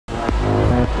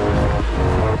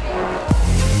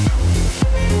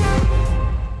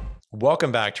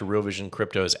Welcome back to Real Vision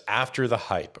Crypto's After the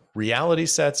Hype. Reality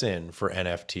sets in for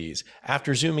NFTs.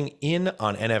 After zooming in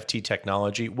on NFT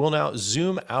technology, we'll now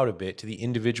zoom out a bit to the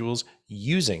individuals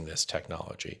using this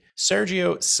technology.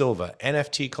 Sergio Silva,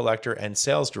 NFT collector and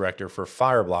sales director for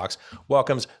Fireblocks,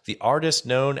 welcomes the artist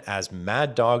known as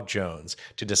Mad Dog Jones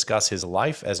to discuss his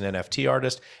life as an NFT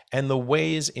artist and the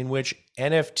ways in which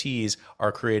NFTs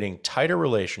are creating tighter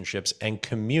relationships and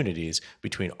communities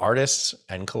between artists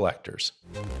and collectors.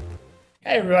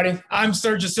 Hey everybody, I'm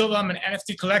Sergio Silva. I'm an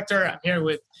NFT collector. I'm here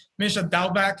with Michah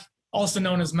Dowbak, also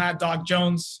known as Mad Dog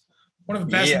Jones, one of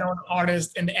the best known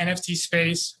artists in the NFT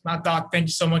space. Mad Dog, thank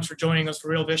you so much for joining us for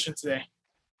Real Vision today.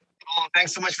 Oh,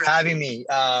 thanks so much for having me.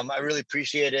 I really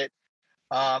appreciate it.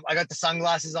 I got the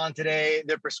sunglasses on today,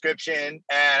 they're prescription,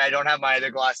 and I don't have my other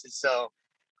glasses. So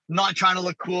I'm not trying to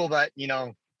look cool, but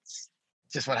it's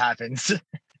just what happens.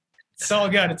 It's all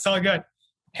good. It's all good.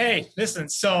 Hey, listen,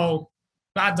 so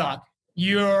Mad Dog,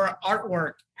 your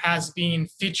artwork has been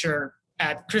featured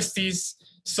at Christie's,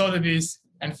 Sotheby's,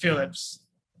 and Phillips.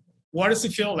 What does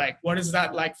it feel like? What is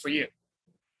that like for you?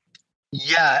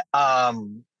 Yeah, a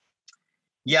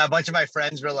bunch of my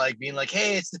friends were being like,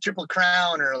 hey, it's the Triple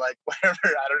Crown or whatever.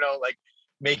 I don't know,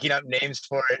 making up names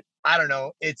for it. I don't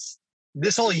know.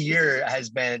 This whole year has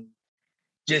been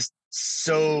just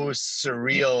so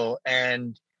surreal,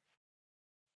 and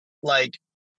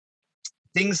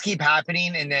things keep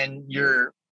happening, and then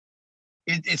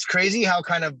it's crazy how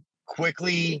kind of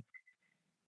quickly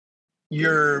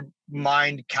your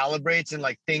mind calibrates, and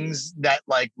things that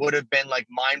would have been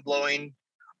mind-blowing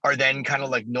are then kind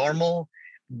of normal,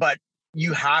 but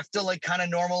you have to kind of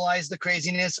normalize the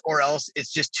craziness or else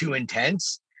it's just too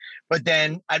intense. But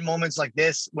then at moments like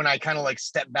this, when I kind of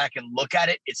step back and look at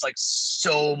it, it's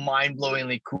so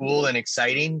mind-blowingly cool and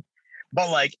exciting. But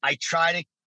I try to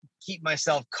keep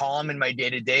myself calm in my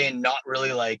day-to-day and not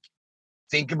really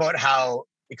think about how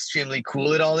extremely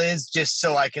cool it all is, just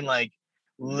so I can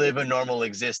live a normal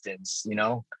existence,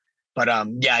 But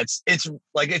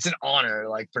it's an honor,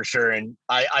 for sure. And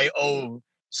I owe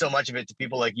so much of it to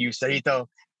people like you, Sarito.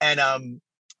 And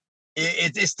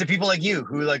it's to people like you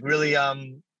who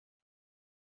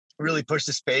really push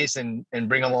the space and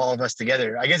bring all of us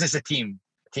together. I guess it's a team,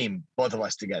 both of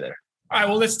us together. All right,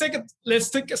 well, let's take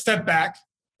a step back.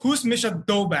 Who's Michah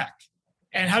Dowbak,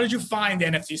 and how did you find the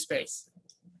NFT space?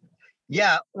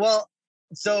 Yeah, well,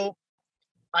 so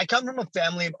I come from a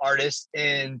family of artists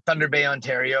in Thunder Bay,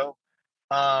 Ontario.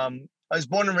 I was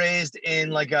born and raised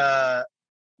in a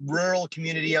rural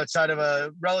community outside of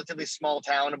a relatively small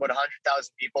town, about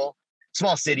 100,000 people,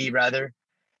 small city rather.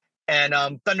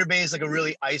 And Thunder Bay is a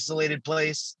really isolated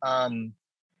place.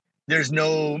 There's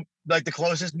no, the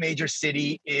closest major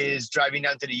city is driving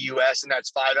down to the US, and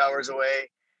that's 5 hours away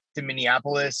to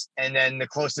Minneapolis. And then the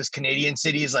closest Canadian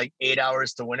city is 8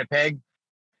 hours to Winnipeg.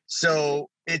 So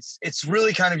it's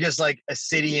really kind of just a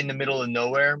city in the middle of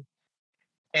nowhere.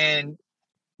 And,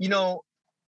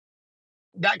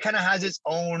 that kind of has its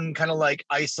own kind of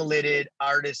isolated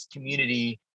artist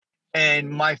community. And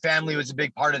my family was a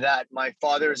big part of that. My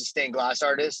father is a stained glass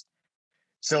artist.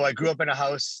 So I grew up in a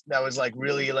house that was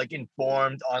really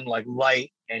informed on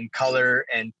light and color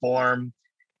and form.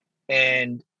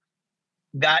 And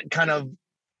that kind of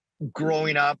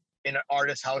growing up in an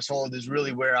artist household is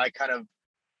really where I kind of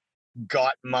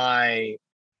got my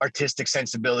artistic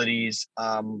sensibilities.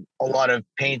 A lot of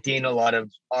painting, a lot of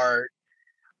art.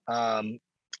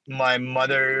 My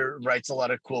mother writes a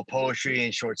lot of cool poetry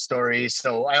and short stories.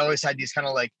 So I always had these kind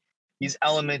of these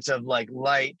elements of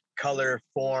light, color,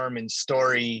 form, and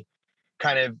story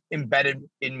kind of embedded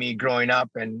in me growing up.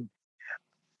 And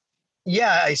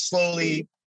yeah, I slowly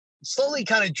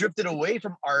kind of drifted away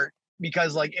from art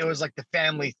because it was the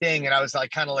family thing, and I was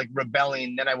kind of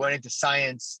rebelling. Then I went into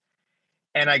science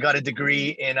and I got a degree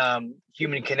in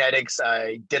human kinetics.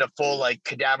 I did a full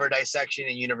cadaver dissection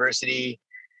in university,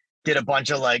 did a bunch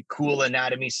of cool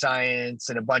anatomy science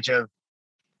and a bunch of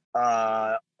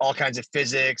all kinds of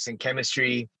physics and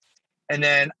chemistry. And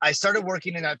then I started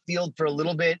working in that field for a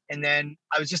little bit, and then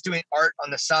I was just doing art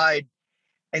on the side.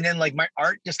 And then my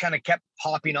art just kind of kept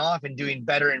popping off and doing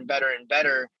better and better and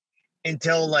better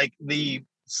until the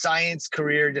science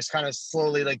career just kind of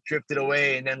slowly drifted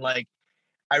away. And then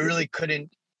I really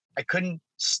couldn't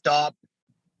stop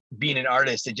being an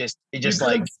artist. It just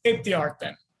escape the art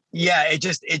then. Yeah, it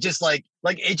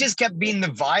just kept being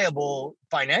the viable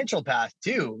financial path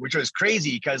too, which was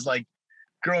crazy because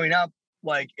growing up,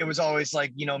 it was always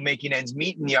making ends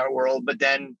meet in the art world. But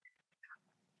then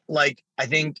I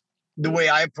think the way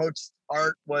I approached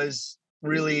art was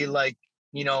really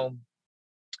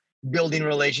building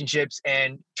relationships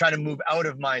and trying to move out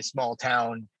of my small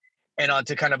town and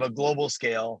onto kind of a global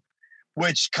scale,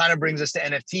 which kind of brings us to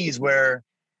NFTs, where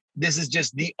this is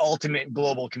just the ultimate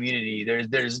global community.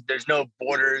 There's no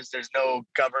borders, there's no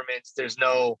governments, there's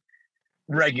no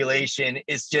regulation.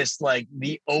 It's just like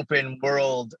the open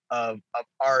world of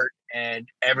art and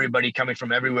everybody coming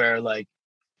from everywhere. Like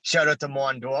shout out to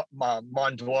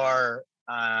Mondoir,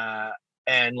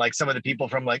 and like some of the people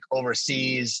from like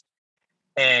overseas,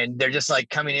 and they're just like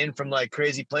coming in from like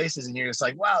crazy places, and you're just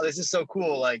like, wow, this is so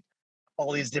cool. Like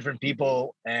all these different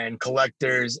people and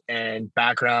collectors and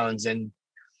backgrounds. And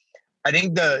I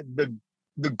think the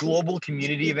global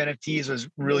community of NFTs was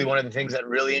really one of the things that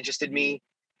really interested me.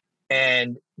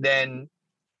 And then,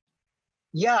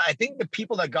 yeah, I think the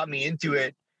people that got me into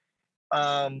it,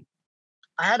 I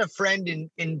had a friend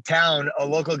in town, a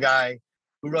local guy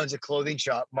who runs a clothing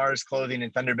shop, Mars Clothing in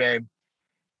Thunder Bay.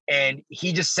 And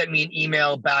he just sent me an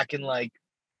email back in like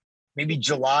maybe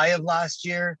July of last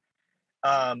year.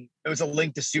 It was a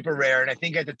link to Super Rare. And I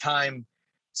think at the time,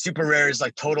 Super Rare's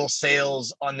like total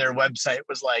sales on their website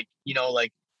was like, you know,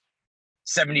 like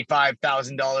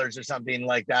 $75,000 or something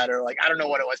like that. Or like, I don't know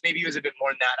what it was. Maybe it was a bit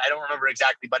more than that. I don't remember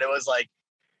exactly, but it was like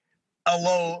a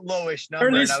lowish number.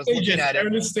 Early and I was looking at it.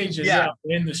 Early stages, Yeah,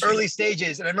 industry. early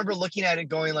stages. And I remember looking at it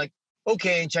going like,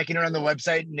 okay, and checking it on the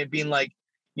website and it being like,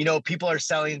 you know, people are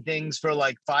selling things for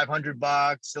like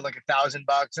 $500 to like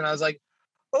 $1,000. And I was like,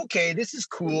 okay, this is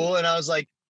cool. And I was like,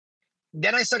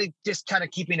 then I started just kind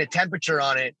of keeping a temperature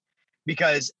on it,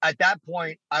 because at that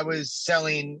point I was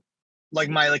selling like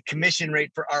my like commission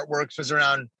rate for artworks was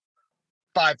around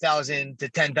 5,000 to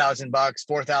 10,000 bucks,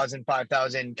 4,000,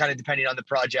 5,000, kind of depending on the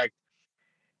project.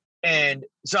 And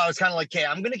so I was kind of like, okay,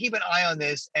 I'm going to keep an eye on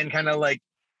this, and kind of like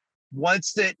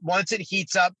once it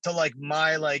heats up to like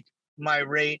my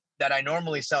rate that I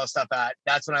normally sell stuff at,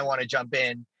 that's when I want to jump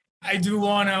in. I do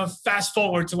want to fast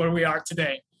forward to where we are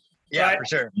today. Yeah, right? for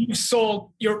sure. You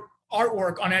sold your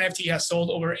artwork on NFT has sold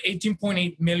over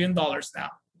 $18.8 million now.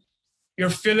 Your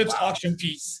Phillips auction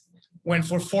piece went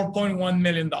for $4.1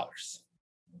 million.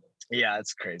 Yeah,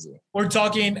 it's crazy. We're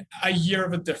talking a year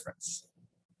of a difference.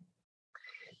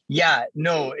 Yeah,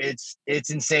 no, it's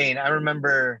insane. I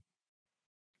remember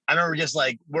just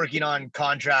like working on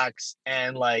contracts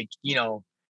and like, you know,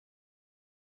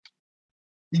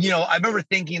 I remember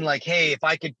thinking like, hey, if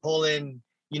I could pull in,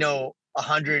 you know,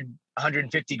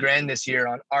 150 grand this year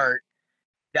on art,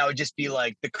 that would just be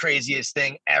like the craziest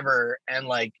thing ever. And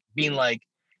like being like,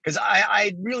 because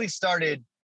I really started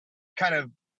kind of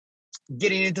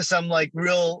getting into some like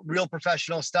real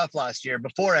professional stuff last year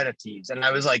before NFTs. And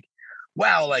I was like,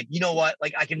 wow, like, you know what,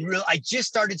 like I just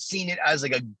started seeing it as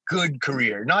like a good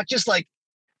career, not just like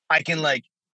I can like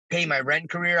pay my rent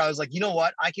career. I was like, you know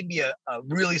what, I can be a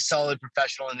really solid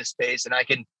professional in this space, and I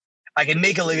can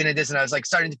make a living at this. And I was like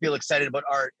starting to feel excited about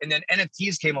art. And then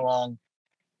NFTs came along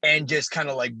and just kind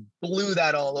of like blew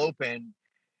that all open.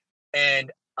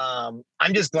 And I'm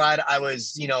just glad I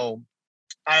was, you know,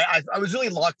 I was really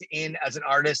locked in as an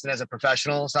artist and as a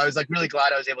professional. So I was like really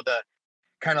glad I was able to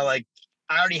kind of like,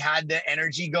 I already had the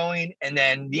energy going, and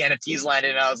then the NFTs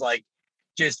landed and I was like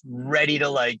just ready to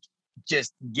like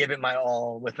just give it my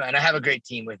all with me. And I have a great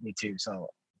team with me too. So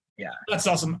yeah. That's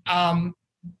awesome. And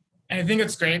I think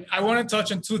it's great. I want to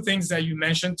touch on two things that you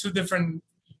mentioned, two different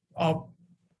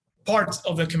parts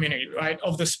of the community, right?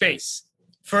 Of the space.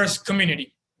 First,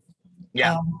 community.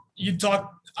 Yeah. You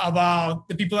talked about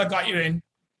the people that got you in,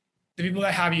 the people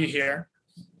that have you here.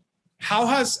 How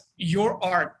has your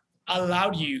art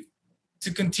allowed you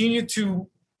to continue to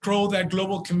grow that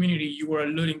global community you were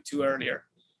alluding to earlier?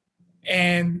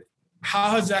 And how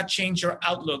has that changed your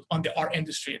outlook on the art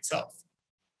industry itself?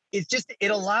 It's just, it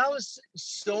allows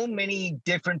so many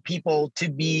different people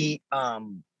to be,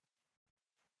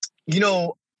 you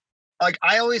know, like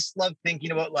I always love thinking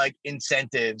about like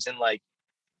incentives and like,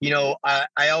 you know,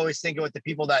 I always think about the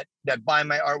people that buy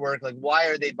my artwork, like why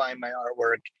are they buying my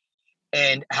artwork,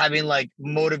 and having like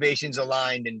motivations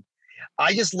aligned. And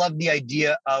I just love the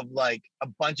idea of like a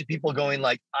bunch of people going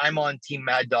like, I'm on Team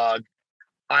Mad Dog.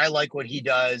 I like what he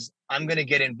does. I'm going to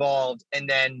get involved. And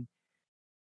then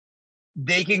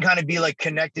they can kind of be like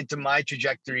connected to my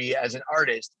trajectory as an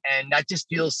artist. And that just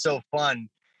feels so fun.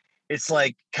 It's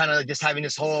like kind of just having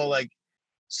this whole like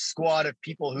squad of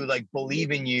people who like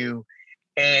believe in you.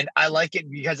 And I like it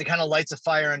because it kind of lights a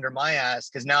fire under my ass.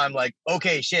 Cause now I'm like,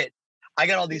 okay, shit. I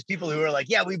got all these people who are like,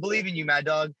 yeah, we believe in you, Mad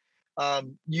Dog.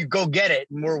 You go get it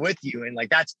and we're with you. And like,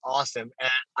 that's awesome.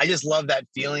 And I just love that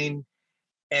feeling.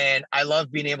 And I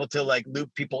love being able to like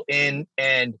loop people in.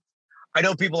 And I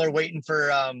know people are waiting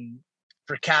for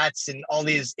cats and all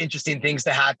these interesting things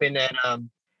to happen. And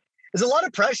there's a lot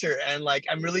of pressure, and like,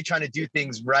 I'm really trying to do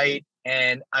things right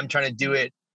and I'm trying to do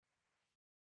it.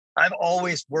 I've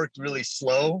always worked really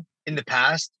slow in the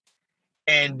past,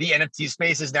 and the NFT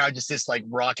space is now just this like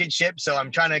rocket ship. So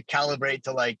I'm trying to calibrate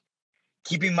to like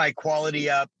keeping my quality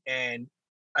up, and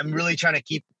I'm really trying to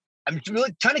keep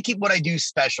what I do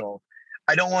special.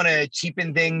 I don't want to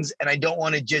cheapen things, and I don't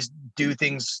want to just do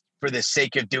things for the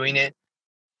sake of doing it.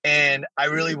 And I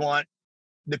really want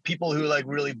the people who like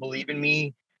really believe in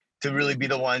me to really be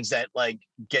the ones that like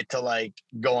get to like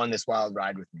go on this wild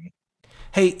ride with me.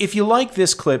 Hey, if you like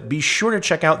this clip, be sure to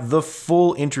check out the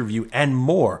full interview and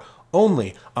more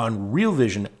only on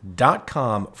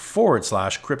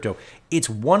realvision.com/crypto. It's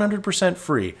 100%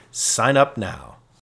 free. Sign up now.